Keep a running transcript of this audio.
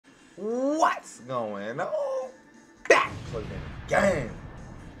What's going on? Back playing the game.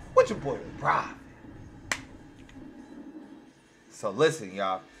 With your boy, Rob. So listen,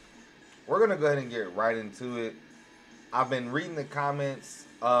 y'all. We're going to go ahead and get right into it. I've been reading the comments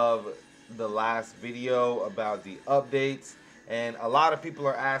of the last video about the updates. And a lot of people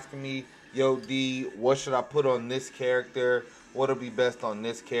are asking me, yo, D, what should I put on this character? What'll be best on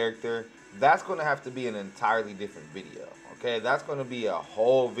this character? That's going to have to be an entirely different video. Okay, that's going to be a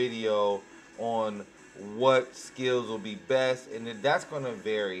whole video on what skills will be best, and that's going to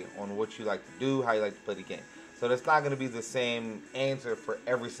vary on what you like to do, how you like to play the game. So that's not going to be the same answer for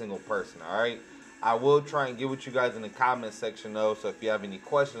every single person, all right? I will try and get with you guys in the comment section, though, so if you have any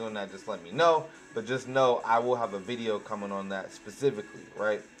questions on that, just let me know. But just know I will have a video coming on that specifically,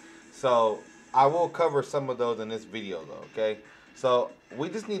 right? So I will cover some of those in this video, though, okay? So we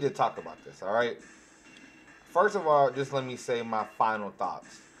just need to talk about this, all right? First of all, just let me say my final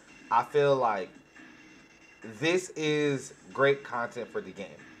thoughts. I feel like this is great content for the game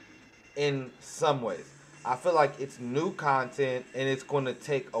in some ways. I feel like it's new content and it's going to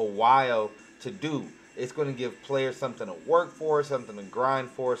take a while to do. It's going to give players something to work for, something to grind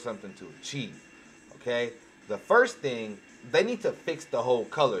for, something to achieve. Okay? The first thing, they need to fix the whole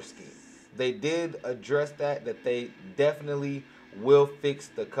color scheme. They did address that they definitely will fix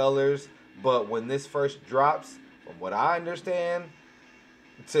the colors. But when this first drops, from what I understand,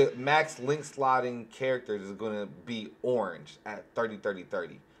 to max link slotting characters is going to be orange at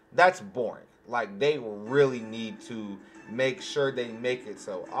 30-30-30. That's boring. Like, they really need to make sure they make it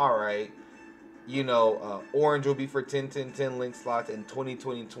so, alright, you know, orange will be for 10-10-10 link slots, and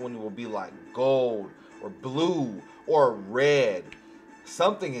 20-20-20 will be like gold or blue or red.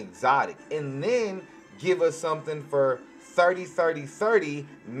 Something exotic. And then give us something for 30-30-30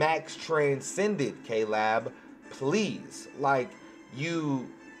 max transcended, K-Lab, please. Like,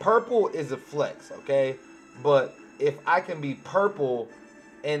 purple is a flex, okay? But if I can be purple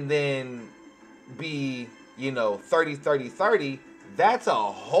and then be, you know, 30-30-30, that's a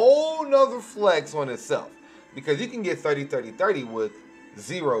whole nother flex on itself. Because you can get 30-30-30 with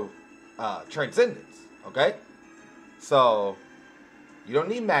 0 transcendence, okay? So you don't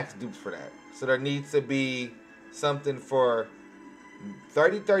need max dupes for that. So there needs to be something for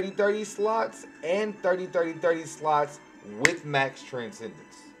 30-30-30 slots and 30-30-30 slots with max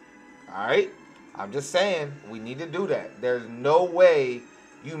transcendence. Alright? I'm just saying, we need to do that. There's no way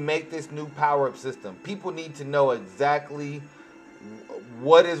you make this new power-up system. People need to know exactly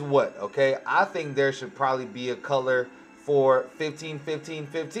what is what, okay? I think there should probably be a color for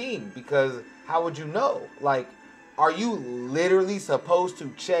 15-15-15, because how would you know? Like, are you literally supposed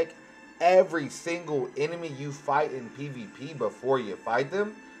to check every single enemy you fight in PvP before you fight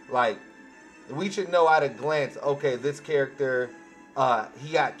them? Like, we should know at a glance, okay, this character,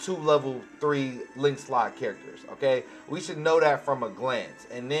 he got 2 level 3 link slot characters, okay? We should know that from a glance,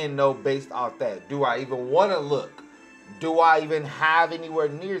 and then know based off that, do I even want to look? Do I even have anywhere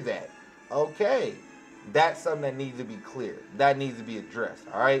near that? Okay, that's something that needs to be clear. That needs to be addressed,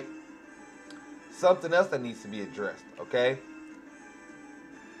 all right? Something else that needs to be addressed, okay?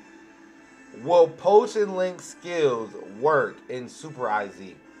 Will potion link skills work in Super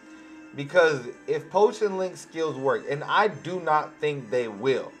IZ? Because if potion link skills work, and I do not think they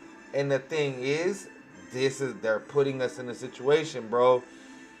will, and the thing is, they're putting us in a situation, bro.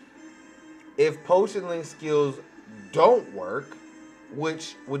 If potion link skills don't work,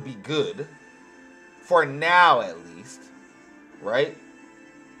 which would be good, for now at least, right?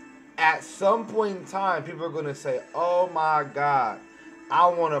 At some point in time, people are going to say, oh my god, I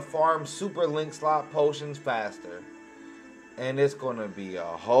want to farm super link slot potions faster. And it's going to be a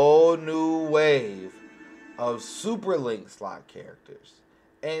whole new wave of super link slot characters.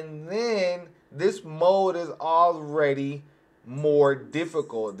 And then this mode is already more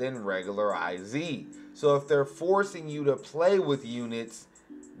difficult than regular IZ. So if they're forcing you to play with units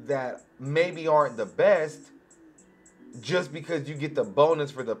that maybe aren't the best, just because you get the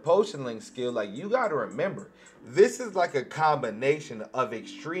bonus for the potion link skill, like, you got to remember, this is like a combination of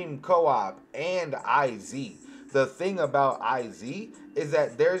extreme co-op and IZ. The thing about IZ is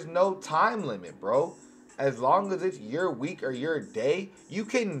that there's no time limit, bro. As long as it's your week or your day, you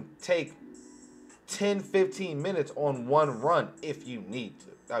can take 10-15 minutes on one run if you need to.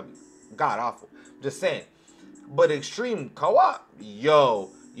 That'd be god awful. Just saying. But extreme co-op,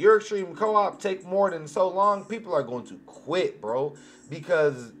 yo, your extreme co-op take more than so long, people are going to quit, bro.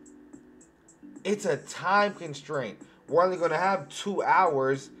 Because it's a time constraint. We're only going to have 2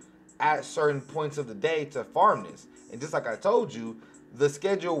 hours at certain points of the day to farm this. And just like I told you, the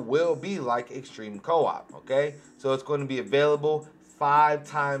schedule will be like extreme co-op, okay? So it's going to be available 5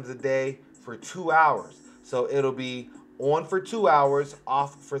 times a day for 2 hours. So it'll be on for 2 hours,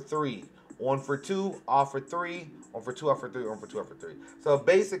 off for 3. On for 2, off for 3. On for 2, off for 3. On for 2, off for 3. So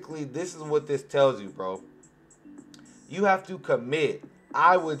basically, this is what this tells you, bro. You have to commit,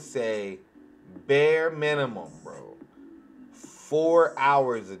 I would say, bare minimum, bro, 4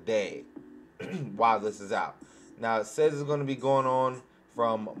 hours a day while this is out. Now, it says it's going to be going on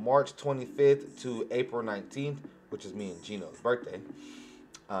from March 25th to April 19th, which is me and Gino's birthday.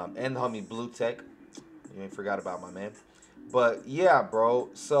 And the homie Blue Tech. You ain't forgot about my man. But, yeah, bro.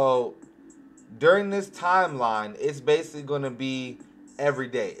 So, during this timeline, it's basically going to be every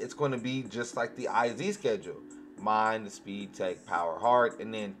day. It's going to be just like the IZ schedule. Mind, speed, tech, power, heart,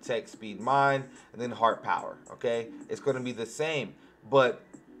 and then tech, speed, mind, and then heart, power, okay? It's going to be the same. But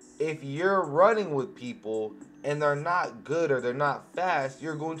if you're running with people and they're not good or they're not fast,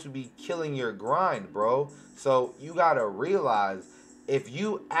 you're going to be killing your grind, bro. So you got to realize if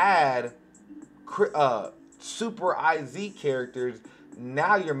you add super IZ characters,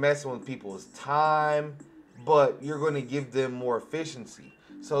 now you're messing with people's time, but you're going to give them more efficiency.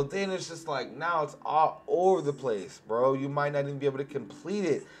 So then it's just like, now it's all over the place, bro. You might not even be able to complete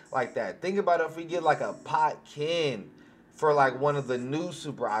it like that. Think about it if we get like a Potkin for like one of the new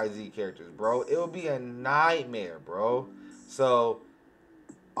Super IZ characters, bro. It would be a nightmare, bro. So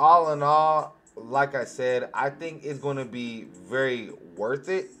all in all, like I said, I think it's going to be very worth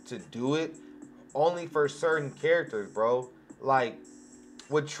it to do it only for certain characters, bro. Like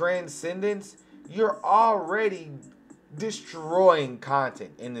with Transcendence, you're already destroying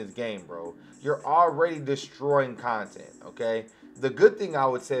content in this game, bro. You're already destroying content, okay? The good thing I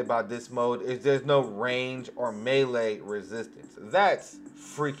would say about this mode is there's no range or melee resistance. That's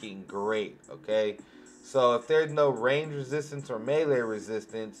freaking great, okay? So if there's no range resistance or melee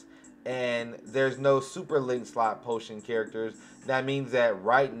resistance and there's no super link slot potion characters, that means that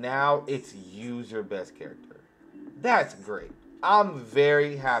right now it's use your best character. That's great. I'm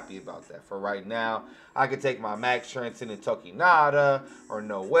very happy about that for right now. I could take my Max Transcendent Tokinata or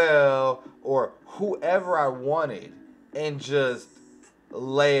Noel or whoever I wanted and just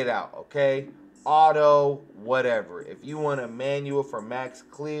lay it out, okay? Auto, whatever. If you want a manual for max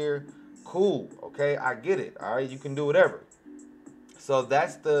clear, cool, okay? I get it, all right? You can do whatever. So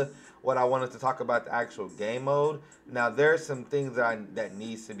that's what I wanted to talk about, the actual game mode. Now, there's some things that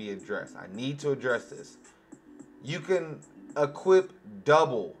needs to be addressed. I need to address this. You can equip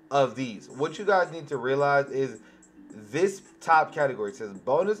double of these. What you guys need to realize is this top category says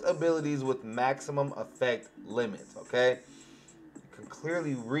bonus abilities with maximum effect limits, okay? You can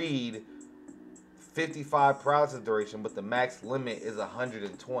clearly read 55 paralysis duration, but the max limit is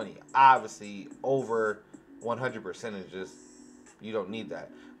 120. Obviously, over 100% is just, you don't need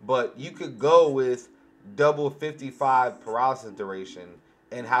that. But you could go with double 55 paralysis duration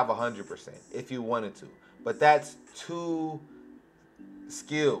and have 100% if you wanted to. But that's 2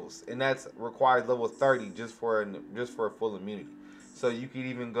 skills, and that's requires level 30 just for a full immunity. So you could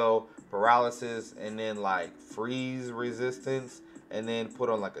even go paralysis and then like freeze resistance and then put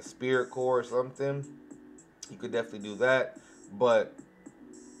on like a spirit core or something. You could definitely do that. But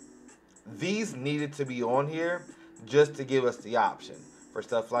these needed to be on here just to give us the option for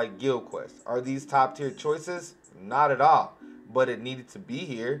stuff like guild quests. Are these top tier choices? Not at all. But it needed to be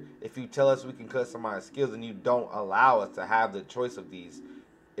here. If you tell us we can customize skills and you don't allow us to have the choice of these,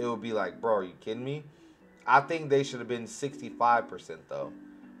 it would be like, bro, are you kidding me? I think they should have been 65% though.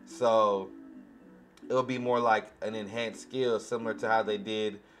 So it'll be more like an enhanced skill, similar to how they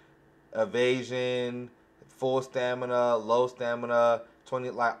did evasion, full stamina, low stamina,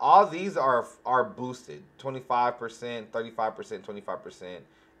 20. Like all these are boosted. 25%, 35%, 25%,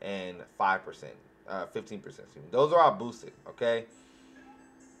 and 5%. 15%. Those are all boosted, okay?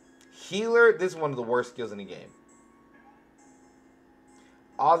 Healer, this is one of the worst skills in the game.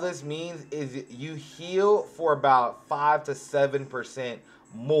 All this means is you heal for about 5 to 7%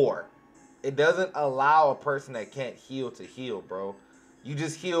 more. It doesn't allow a person that can't heal to heal, bro. You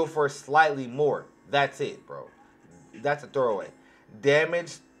just heal for slightly more. That's it, bro. That's a throwaway.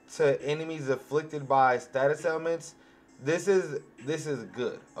 Damage to enemies afflicted by status elements. This is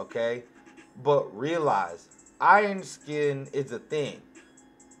good, okay? But realize, Iron Skin is a thing.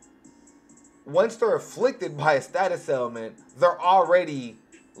 Once they're afflicted by a status element, they're already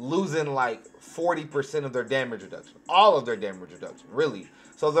losing like 40% of their damage reduction. All of their damage reduction, really.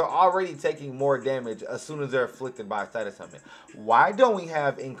 So they're already taking more damage as soon as they're afflicted by a status element. Why don't we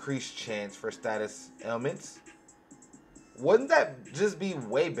have increased chance for status elements? Wouldn't that just be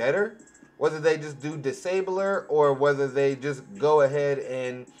way better? Whether they just do Disabler or whether they just go ahead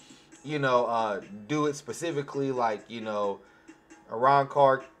and, you know, do it specifically like, you know, a Ron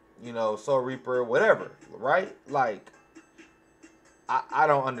Clark, you know, Soul Reaper, whatever, right? Like, I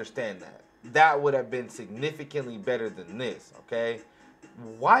don't understand that. That would have been significantly better than this, okay?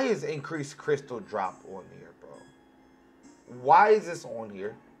 Why is increased crystal drop on here, bro? Why is this on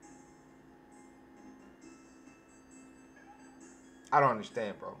here? I don't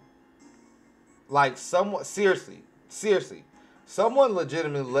understand, bro. Like, someone, seriously, someone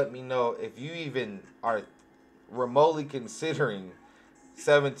legitimately let me know if you even are remotely considering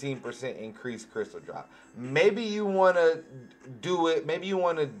 17% increased crystal drop. Maybe you want to do it. Maybe you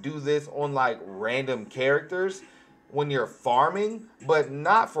want to do this on like random characters when you're farming, but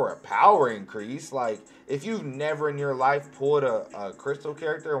not for a power increase. Like, if you've never in your life pulled a crystal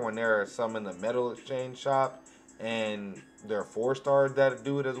character when there are some in the metal exchange shop and there are 4-stars that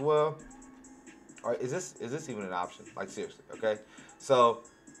do it as well. Or is this even an option? Like, seriously, okay? So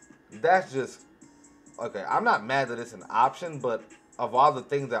that's just okay. I'm not mad that it's an option, but of all the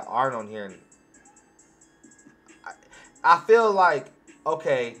things that aren't on here, I feel like,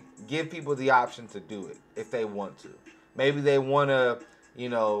 okay, give people the option to do it if they want to. Maybe they want to, you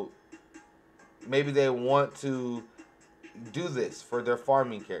know, maybe they want to do this for their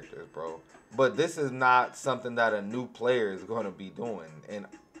farming characters, bro. But this is not something that a new player is going to be doing. And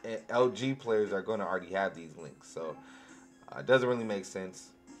LG players are going to already have these links. So it doesn't really make sense.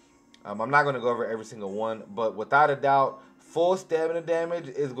 I'm not going to go over every single one. But without a doubt, full stamina damage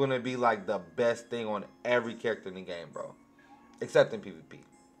is going to be like the best thing on every character in the game, bro. Except in PvP.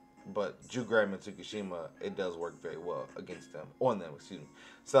 But Jugram and Tsukishima, it does work very well against them. On them, excuse me.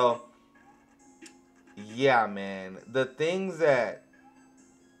 So, yeah, man. The things that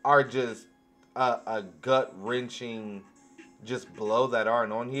are just a gut-wrenching just blow that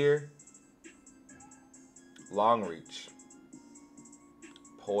aren't on here. Long reach.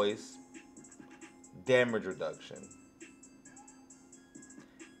 Poise. Damage reduction.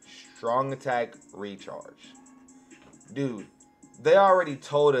 Strong attack recharge. Dude, they already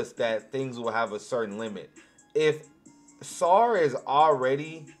told us that things will have a certain limit. If SAR is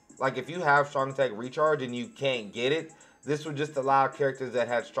already, like if you have strong attack recharge and you can't get it, this would just allow characters that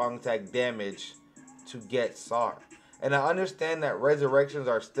have strong attack damage to get SAR. And I understand that resurrections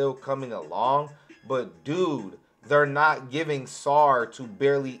are still coming along, but dude, they're not giving SAR to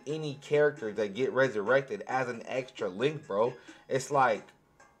barely any characters that get resurrected as an extra link, bro. It's like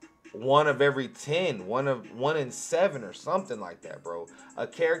 1 of every 10, 1 in 7 or something like that, bro. A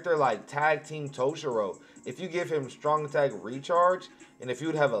character like Tag Team Toshiro, if you give him strong attack recharge, and if you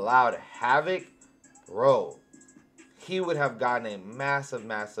would have allowed Havoc, bro, he would have gotten a massive,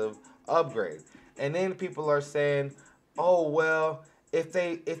 massive upgrade. And then people are saying, oh, well, if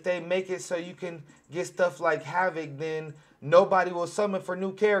they make it so you can get stuff like Havoc, then nobody will summon for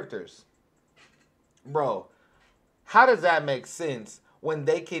new characters. Bro, how does that make sense when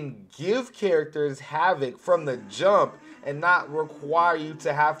they can give characters Havoc from the jump and not require you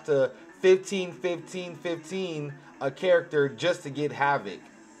to have to 15, 15, 15 a character just to get Havoc?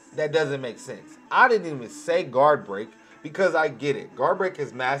 That doesn't make sense. I didn't even say guard break because I get it. Guard break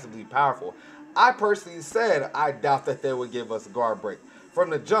is massively powerful. I personally said I doubt that they would give us guard break. From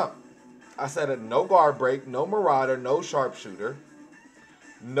the jump, I said no guard break, no marauder, no sharpshooter,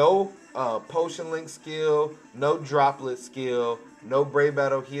 no potion link skill, no droplet skill, no brave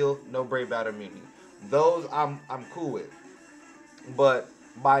battle heal, no brave battle immunity. Those I'm cool with. But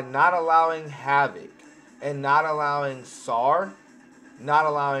by not allowing Havoc and not allowing SAR, not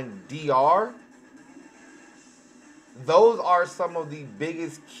allowing DR, those are some of the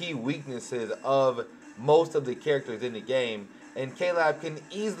biggest key weaknesses of most of the characters in the game. And K-Lab can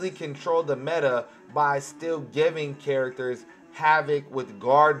easily control the meta by still giving characters Havoc with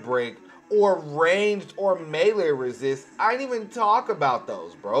guard break or ranged or melee resist. I didn't even talk about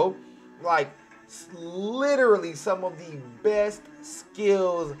those, bro. Like, literally some of the best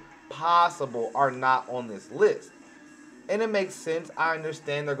skills possible are not on this list. And it makes sense. I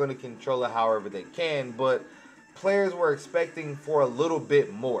understand they're going to control it however they can, but players were expecting for a little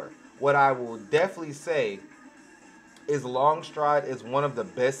bit more. What I will definitely say is long stride is one of the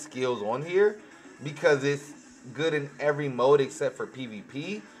best skills on here because it's good in every mode except for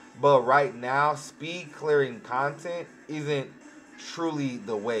PvP. But right now, speed clearing content isn't truly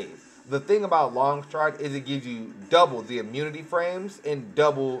the wave. The thing about long stride is it gives you double the immunity frames and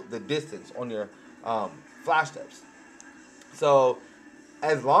double the distance on your flash steps. So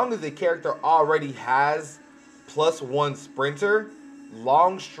as long as the character already has +1 sprinter,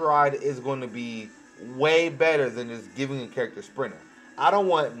 long stride is going to be way better than just giving a character sprinter. I don't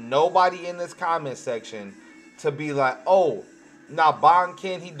want nobody in this comment section to be like, oh, Now,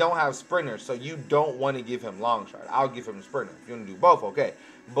 Bonkin, he don't have Sprinter, so you don't want to give him Long Stride. I'll give him Sprinter. If you want to do both, okay.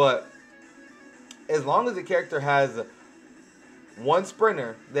 But as long as the character has one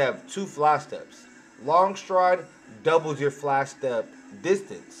Sprinter, they have 2 Flash Steps. Long Stride doubles your Flash Step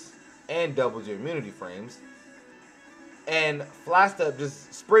distance and doubles your immunity frames. And Flash Step,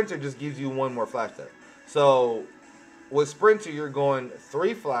 Sprinter just gives you 1 more Flash Step. So with Sprinter, you're going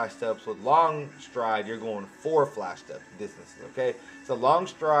 3 Flash Steps. With Long Stride, you're going 4 Flash Step distances, okay? So Long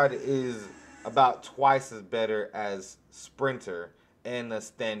Stride is about twice as better as Sprinter in the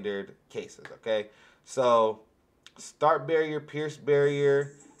standard cases, okay? So Start Barrier, Pierce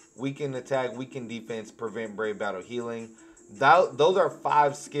Barrier, Weaken Attack, Weaken Defense, Prevent Brave Battle Healing. Those are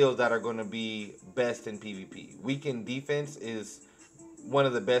 5 skills that are going to be best in PvP. Weaken Defense is one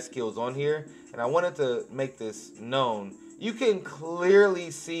of the best skills on here, and I wanted to make this known. You can clearly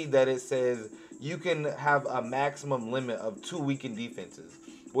see that it says you can have a maximum limit of 2 weakened defenses,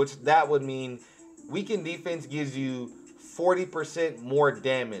 which that would mean weakened defense gives you 40% more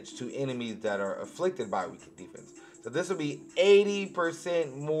damage to enemies that are afflicted by weakened defense. So this would be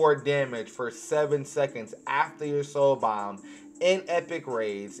 80% more damage for 7 seconds after your soul bomb in epic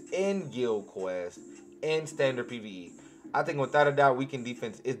raids, in guild quest, in standard PvE. I think without a doubt, weakened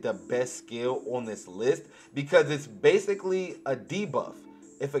defense is the best skill on this list because it's basically a debuff.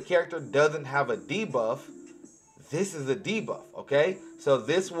 If a character doesn't have a debuff, this is a debuff, okay? So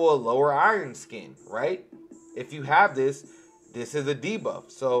this will lower Iron Skin, right? If you have this, this is a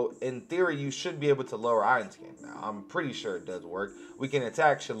debuff. So in theory, you should be able to lower Iron Skin. Now, I'm pretty sure it does work. Weakened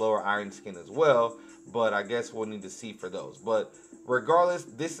Attack should lower Iron Skin as well, but I guess we'll need to see for those. But regardless,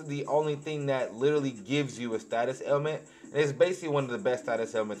 this is the only thing that literally gives you a status ailment. And it's basically one of the best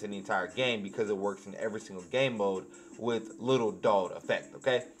status ailments in the entire game because it works in every single game mode with little dulled effect,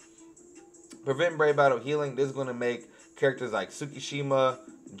 okay? Prevent Brave Battle Healing. This is going to make characters like Tsukishima,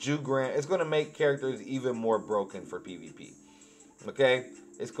 Jugran. It's going to make characters even more broken for PvP, okay?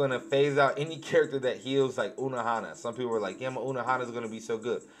 It's going to phase out any character that heals like Unohana. Some people are like, yeah, my Unohana is going to be so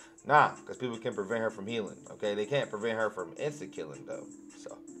good. Nah, because people can prevent her from healing, okay? They can't prevent her from instant killing, though.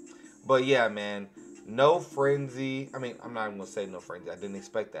 So, but yeah, man. No Frenzy. I mean, I'm not even going to say no Frenzy. I didn't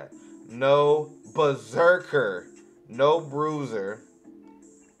expect that. No Berserker. No Bruiser.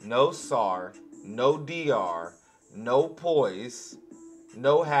 No SAR. No DR. No Poise.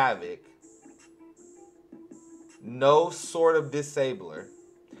 No Havoc. No Sword of Disabler.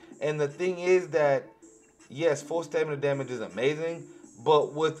 And the thing is that, yes, full stamina damage is amazing,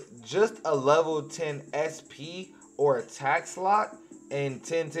 but with just a level 10 SP or attack slot and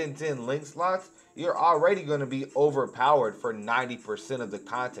 10-10-10 link slots, you're already going to be overpowered for 90% of the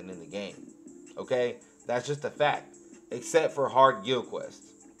content in the game. Okay? That's just a fact. Except for hard guild quests.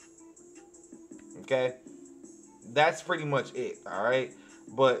 Okay? That's pretty much it. Alright?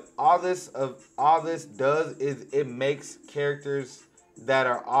 But all this does is it makes characters that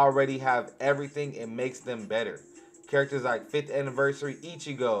are already have everything, it makes them better. Characters like 5th Anniversary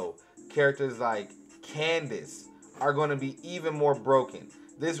Ichigo, characters like Candace are going to be even more broken.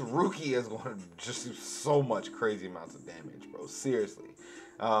 This Ruki is going to just do so much crazy amounts of damage, bro. Seriously.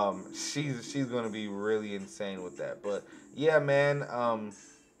 She's going to be really insane with that. But yeah, man,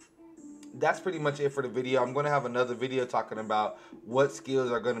 that's pretty much it for the video. I'm going to have another video talking about what skills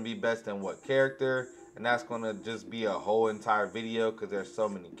are going to be best in what character. And that's going to just be a whole entire video because there's so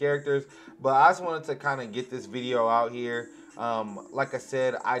many characters. But I just wanted to kind of get this video out here. Like I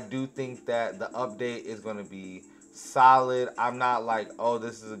said, I do think that the update is going to be solid. I'm not like, oh,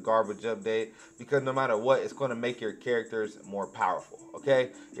 this is a garbage update, because no matter what, it's going to make your characters more powerful,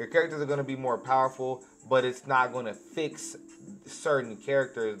 okay? Your characters are going to be more powerful, but it's not going to fix certain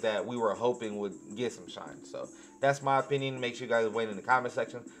characters that we were hoping would get some shine. So that's my opinion. Make sure you guys wait in the comment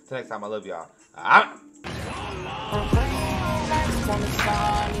section. Till next time, I love y'all.